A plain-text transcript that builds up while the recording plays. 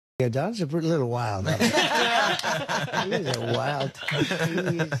Yeah, Don's a little wild. He's a wild.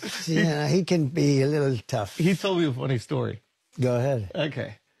 He can be a little tough. He told me a funny story. Go ahead.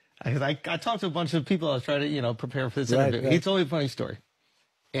 Okay. I talked to a bunch of people. I was trying to, prepare for this interview. Right. He told me a funny story.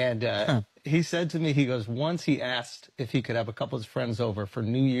 And he said to me, he goes, once he asked if he could have a couple of his friends over for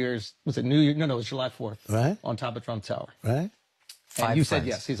New Year's. Was it New Year? No, it was July 4th. Right. On top of Trump Tower. Right. And you said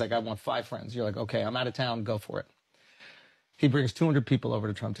yes. He's like, I want 5 friends. You're like, okay, I'm out of town. Go for it. He brings 200 people over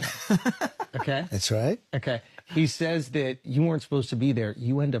to Trump Tower. Okay? That's right. Okay. He says that you weren't supposed to be there.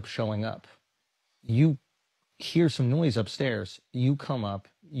 You end up showing up. You hear some noise upstairs. You come up.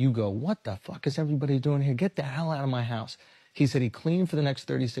 You go, what the fuck is everybody doing here? Get the hell out of my house. He said he cleaned for the next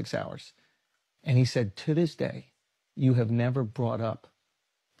 36 hours. And he said, to this day, you have never brought up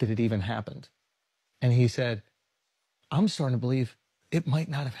that it even happened. And he said, I'm starting to believe it might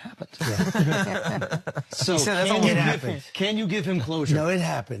not have happened. Yeah. So can you give him closure? No, it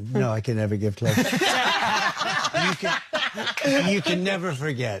happened. No, I can never give closure. You can never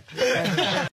forget.